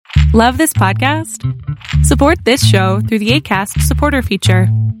Love this podcast? Support this show through the Acast supporter feature.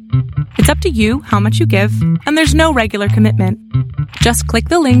 It's up to you how much you give, and there's no regular commitment. Just click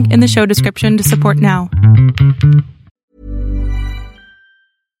the link in the show description to support now.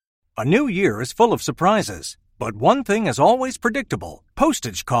 A new year is full of surprises, but one thing is always predictable.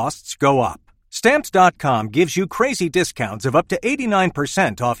 Postage costs go up. Stamps.com gives you crazy discounts of up to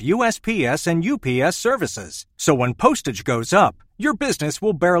 89% off USPS and UPS services. So when postage goes up, your business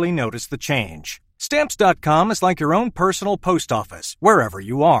will barely notice the change. Stamps.com is like your own personal post office, wherever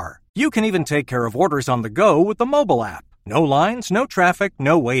you are. You can even take care of orders on the go with the mobile app. No lines, no traffic,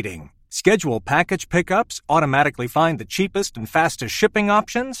 no waiting. Schedule package pickups, automatically find the cheapest and fastest shipping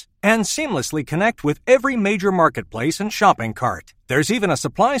options, and seamlessly connect with every major marketplace and shopping cart. There's even a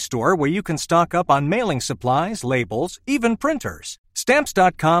supply store where you can stock up on mailing supplies, labels, even printers.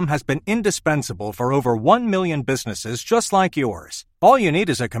 Stamps.com has been indispensable for over 1 million businesses just like yours. All you need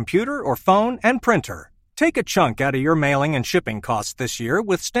is a computer or phone and printer. Take a chunk out of your mailing and shipping costs this year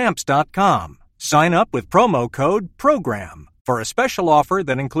with Stamps.com. Sign up with promo code PROGRAM for a special offer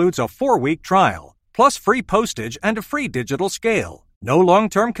that includes a 4-week trial, plus free postage and a free digital scale. No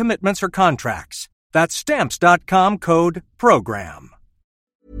long-term commitments or contracts. That's Stamps.com code PROGRAM.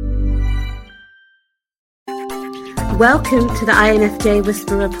 Welcome to the INFJ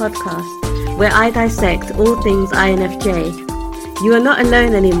Whisperer podcast, where I dissect all things INFJ. You are not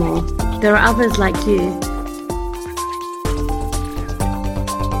alone anymore. There are others like you.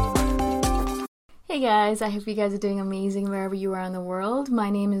 Hey guys, I hope you guys are doing amazing wherever you are in the world.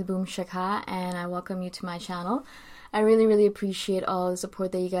 My name is Boom Shakha and I welcome you to my channel. I really appreciate all the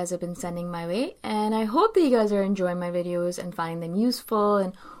support that you guys have been sending my way, and I hope that you guys are enjoying my videos and finding them useful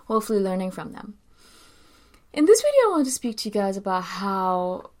and hopefully learning from them. In this video, I want to speak to you guys about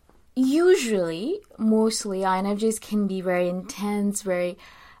how mostly INFJs can be very intense, very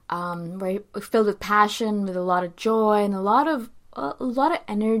filled with passion, with a lot of joy and a lot of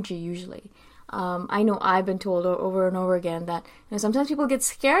energy usually. I know I've been told over and over again that sometimes people get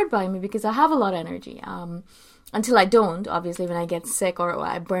scared by me because I have a lot of energy. Until I don't, obviously, when I get sick or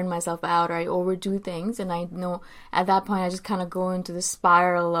I burn myself out or I overdo things, and I know at that point I just kind of go into the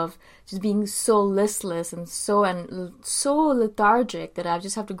spiral of just being so listless and so lethargic that I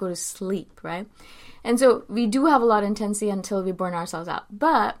just have to go to sleep, right? And so we do have a lot of intensity until we burn ourselves out.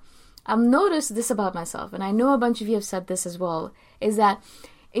 But I've noticed this about myself, and I know a bunch of you have said this as well, is that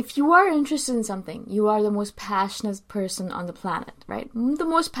if you are interested in something, you are the most passionate person on the planet, right? The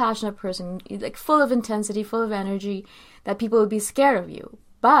most passionate person, like full of intensity, full of energy, that people would be scared of you.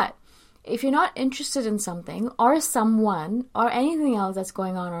 But if you're not interested in something or someone or anything else that's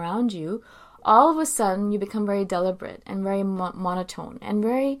going on around you, all of a sudden you become very deliberate and very monotone and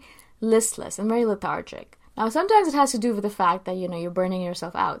very listless and very lethargic. Now, sometimes it has to do with the fact that, you're burning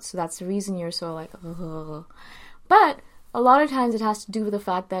yourself out. So that's the reason you're so like, ugh. But a lot of times it has to do with the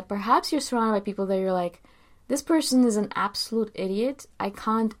fact that perhaps you're surrounded by people that you're like, this person is an absolute idiot. I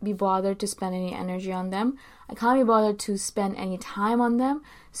can't be bothered to spend any energy on them. I can't be bothered to spend any time on them.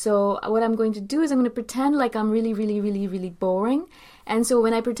 So what I'm going to do is I'm going to pretend like I'm really boring. And so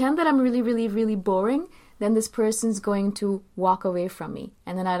when I pretend that I'm really boring, then this person's going to walk away from me.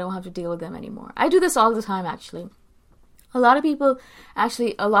 And then I don't have to deal with them anymore. I do this all the time, actually. A lot of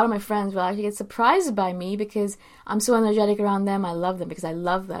my friends will actually get surprised by me because I'm so energetic around them. I love them because I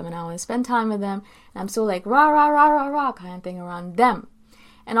love them and I want to spend time with them. And I'm so like rah kind of thing around them.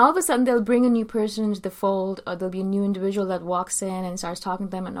 And all of a sudden they'll bring a new person into the fold, or there'll be a new individual that walks in and starts talking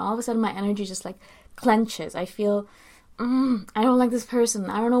to them. And all of a sudden my energy just like clenches. I feel, I don't like this person.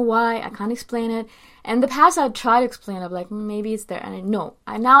 I don't know why. I can't explain it. And in the past I'd try to explain it. I'm like, maybe it's there. And now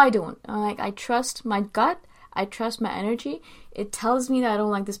I don't. I'm like, I trust my gut. I trust my energy. It tells me that I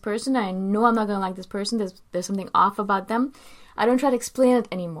don't like this person. I know I'm not going to like this person. There's something off about them. I don't try to explain it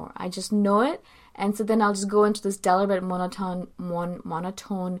anymore. I just know it. And so then I'll just go into this deliberate monotone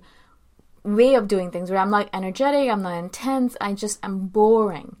way of doing things where I'm not energetic, I'm not intense, I'm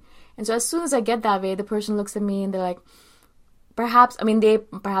boring. And so as soon as I get that way, the person looks at me and they're like, they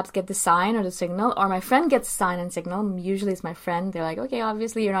perhaps get the sign or the signal, or my friend gets the sign and signal. Usually it's my friend. They're like, okay,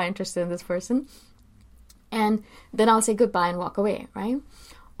 obviously you're not interested in this person. And then I'll say goodbye and walk away, right?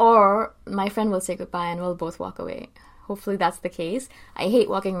 Or my friend will say goodbye and we'll both walk away. Hopefully that's the case. I hate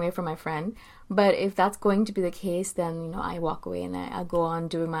walking away from my friend. But if that's going to be the case, then, I walk away and I'll go on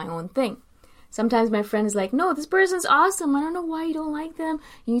doing my own thing. Sometimes my friend is like, no, this person's awesome. I don't know why you don't like them.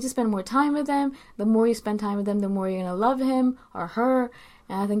 You need to spend more time with them. The more you spend time with them, the more you're going to love him or her.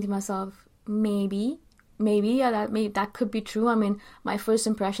 And I think to myself, maybe maybe, yeah, that could be true. I mean, my first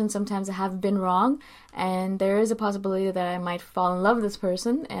impressions sometimes have been wrong, and there is a possibility that I might fall in love with this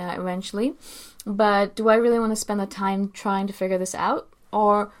person eventually. But do I really want to spend the time trying to figure this out,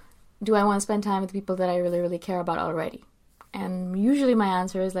 or do I want to spend time with people that I really, really care about already? And usually my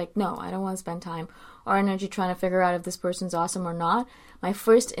answer is like, no, I don't want to spend time or energy trying to figure out if this person's awesome or not. My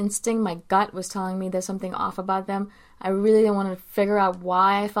first instinct, my gut was telling me there's something off about them. I really don't want to figure out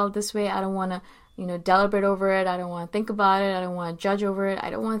why I felt this way. I don't want to, deliberate over it. I don't want to think about it. I don't want to judge over it.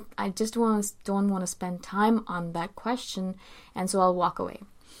 I just don't want to spend time on that question. And so I'll walk away.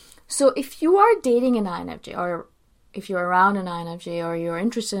 So if you are dating an INFJ, or if you're around an INFJ, or you're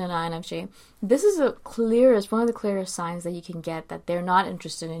interested in an INFJ, this is one of the clearest signs that you can get that they're not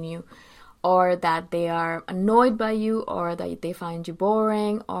interested in you, or that they are annoyed by you, or that they find you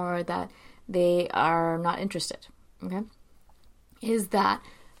boring, or that they are not interested, okay? Is that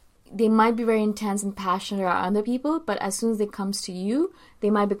they might be very intense and passionate around other people, but as soon as it comes to you, they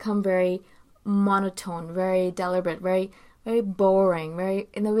might become very monotone, very deliberate, very, very boring, very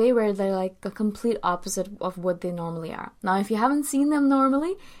in a way where they're like a complete opposite of what they normally are. Now, if you haven't seen them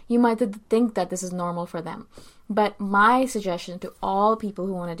normally, you might think that this is normal for them. But my suggestion to all people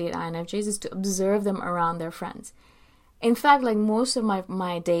who want to date INFJs is to observe them around their friends. In fact, like most of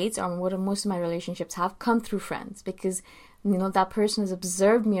my dates or most of my relationships have come through friends, because that person has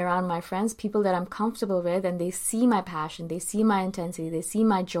observed me around my friends, people that I'm comfortable with, and they see my passion, they see my intensity, they see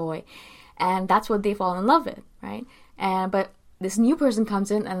my joy, and that's what they fall in love with, right? But this new person comes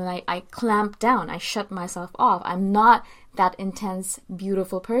in, and then I clamp down, I shut myself off. I'm not that intense,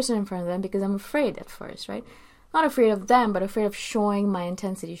 beautiful person in front of them because I'm afraid at first, right? Not afraid of them, but afraid of showing my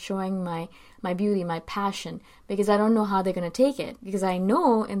intensity, showing my beauty, my passion, because I don't know how they're going to take it. Because I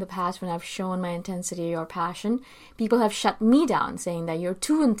know in the past when I've shown my intensity or passion, people have shut me down, saying that you're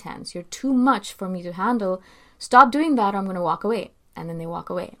too intense, you're too much for me to handle. Stop doing that or I'm going to walk away. And then they walk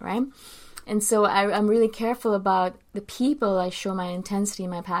away, right? And so I'm really careful about the people I show my intensity,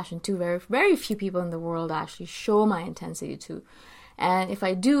 my passion to. Very, very few people in the world actually show my intensity to. And if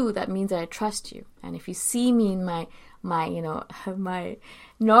I do, that means that I trust you. And if you see me in my my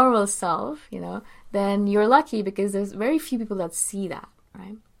normal self, then you're lucky, because there's very few people that see that,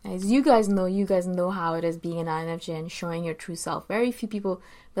 right? As you guys know how it is being an INFJ and showing your true self. Very few people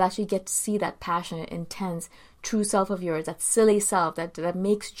will actually get to see that passionate, intense, true self of yours, that silly self that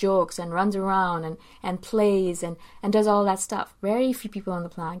makes jokes and runs around and plays and does all that stuff. Very few people on the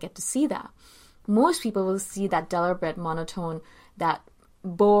planet get to see that. Most people will see that deliberate, monotone, that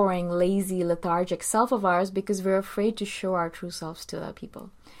boring, lazy, lethargic self of ours, because we're afraid to show our true selves to other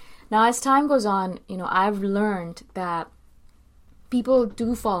people. Now, as time goes on, I've learned that people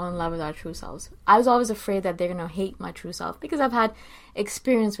do fall in love with our true selves. I was always afraid that they're going to hate my true self, because I've had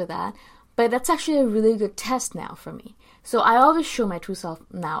experience with that. But that's actually a really good test now for me. So I always show my true self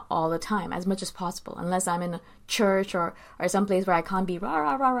now all the time, as much as possible, unless I'm in a church or some place where I can't be rah,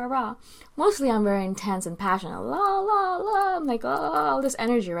 rah, rah, rah, rah. Mostly I'm very intense and passionate. La, la, la. I'm like, all this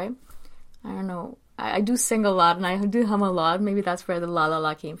energy, right? I don't know. I do sing a lot and I do hum a lot. Maybe that's where the la, la,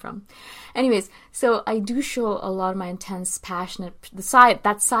 la came from. Anyways, so I do show a lot of my intense, passionate,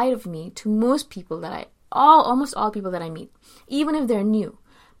 that side of me to most people almost all people that I meet, even if they're new.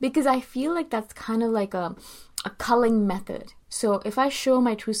 Because I feel like that's kind of like a culling method. So if I show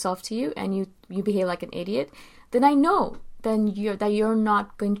my true self to you and you behave like an idiot, then I know that you're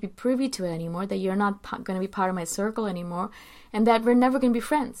not going to be privy to it anymore, that you're not going to be part of my circle anymore, and that we're never going to be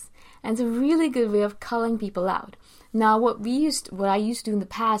friends. And it's a really good way of culling people out. Now, what I used to do in the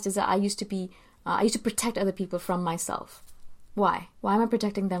past is that I used to protect other people from myself. Why? Why am I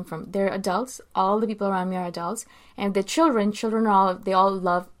protecting them from? They're adults. All the people around me are adults. And the children they all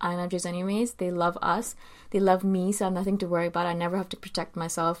love INFJs anyways. They love us. They love me, so I have nothing to worry about. I never have to protect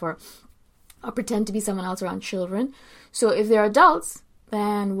myself or pretend to be someone else around children. So if they're adults,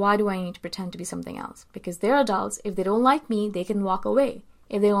 then why do I need to pretend to be something else? Because they're adults. If they don't like me, they can walk away.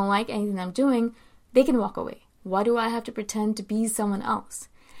 If they don't like anything I'm doing, they can walk away. Why do I have to pretend to be someone else?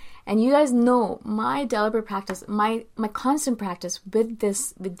 And you guys know my deliberate practice, my constant practice with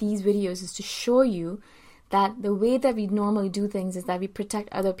these videos is to show you that the way that we normally do things is that we protect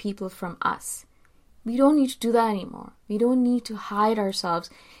other people from us. We don't need to do that anymore. We don't need to hide ourselves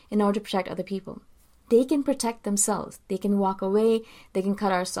in order to protect other people. They can protect themselves. They can walk away. They can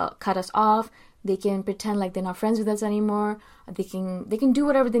cut us off. They can pretend like they're not friends with us anymore. They can do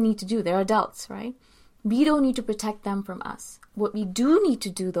whatever they need to do. They're adults, right? We don't need to protect them from us. What we do need to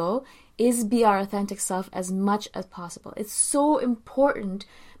do, though, is be our authentic self as much as possible. It's so important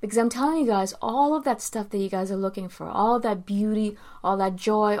because I'm telling you guys, all of that stuff that you guys are looking for, all of that beauty, all that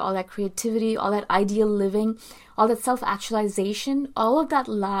joy, all that creativity, all that ideal living, all that self-actualization, all of that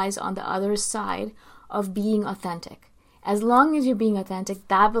lies on the other side of being authentic. As long as you're being authentic,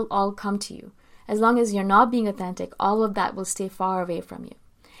 that will all come to you. As long as you're not being authentic, all of that will stay far away from you.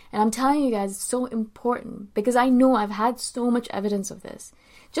 And I'm telling you guys, it's so important because I know I've had so much evidence of this.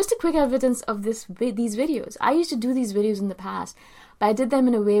 Just a quick evidence of these videos. I used to do these videos in the past, but I did them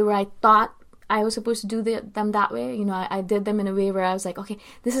in a way where I thought I was supposed to do them that way. You know, I did them in a way where I was like, okay,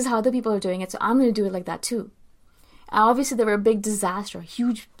 this is how other people are doing it, so I'm going to do it like that too. And obviously, they were a big disaster, a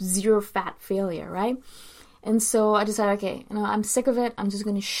huge zero fat failure, right? And so I decided, okay, you know, I'm sick of it. I'm just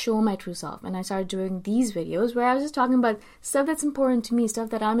going to show my true self. And I started doing these videos where I was just talking about stuff that's important to me,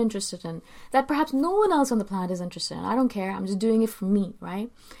 stuff that I'm interested in, that perhaps no one else on the planet is interested in. I don't care. I'm just doing it for me, right?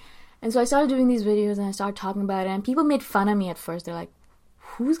 And so I started doing these videos and I started talking about it. And people made fun of me at first. They're like,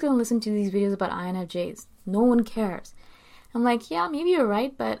 who's going to listen to these videos about INFJs? No one cares. I'm like, yeah, maybe you're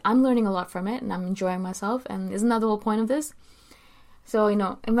right, but I'm learning a lot from it and I'm enjoying myself. And isn't that the whole point of this? So, you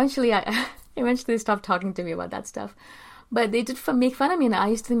know, eventually they stopped talking to me about that stuff. But they did make fun of me, and I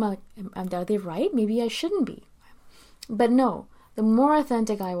used to think, like, are they right? Maybe I shouldn't be. But no, the more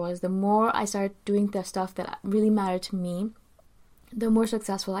authentic I was, the more I started doing the stuff that really mattered to me, the more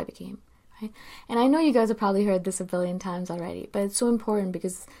successful I became. Right? And I know you guys have probably heard this a billion times already, but it's so important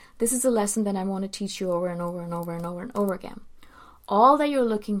because this is a lesson that I want to teach you over and over and over and over and over again. All that you're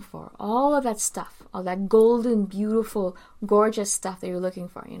looking for, all of that stuff, all that golden, beautiful, gorgeous stuff that you're looking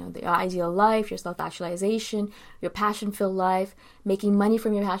for, you know, the ideal life, your self-actualization, your passion-filled life, making money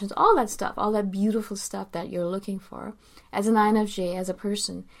from your passions, all that stuff, all that beautiful stuff that you're looking for, as an INFJ, as a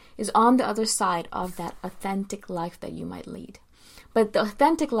person, is on the other side of that authentic life that you might lead. But the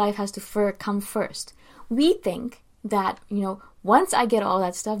authentic life has to come first. We think that, you know, once I get all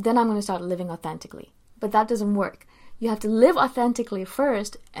that stuff, then I'm going to start living authentically. But that doesn't work. You have to live authentically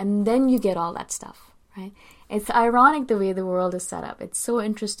first, and then you get all that stuff, right? It's ironic the way the world is set up. It's so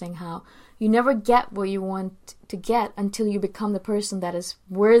interesting how you never get what you want to get until you become the person that is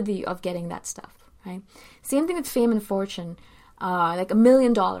worthy of getting that stuff, right? Same thing with fame and fortune, like $1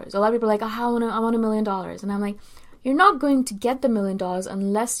 million. A lot of people are like, I want $1 million. And I'm like, you're not going to get the $1 million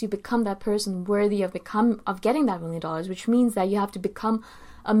unless you become that person worthy of getting that $1 million, which means that you have to become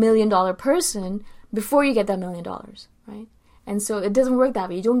a $1 million person before you get that $1 million, right? And so it doesn't work that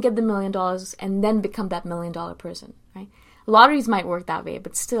way. You don't get the $1 million and then become that $1 million person, right? Lotteries might work that way,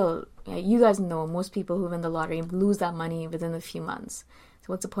 but still, you guys know most people who win the lottery lose that money within a few months. So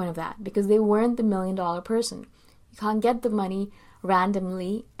what's the point of that? Because they weren't the $1 million person. You can't get the money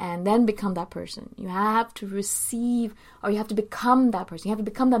randomly and then become that person. You have to receive, or you have to become that person. You have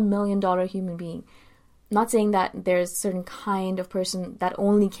to become that $1 million human being. I'm not saying that there's a certain kind of person that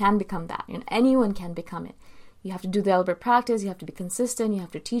only can become that. You know, anyone can become it. You have to do the deliberate practice. You have to be consistent. You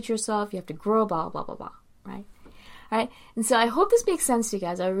have to teach yourself. You have to grow, blah, blah, blah, blah, right? All right. And so I hope this makes sense to you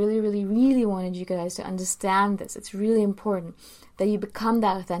guys. I really, really, really wanted you guys to understand this. It's really important that you become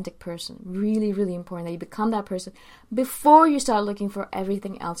that authentic person. Really, really important that you become that person before you start looking for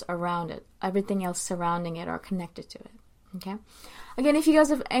everything else around it, everything else surrounding it or connected to it. Okay? Again, if you guys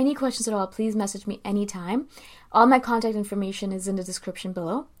have any questions at all, please message me anytime. All my contact information is in the description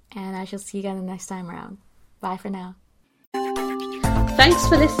below, and I shall see you again the next time around. Bye for now. Thanks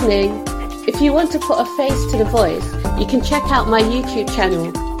for listening. If you want to put a face to the voice, you can check out my YouTube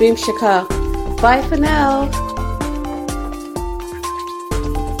channel, Boom Shakar. Bye for now.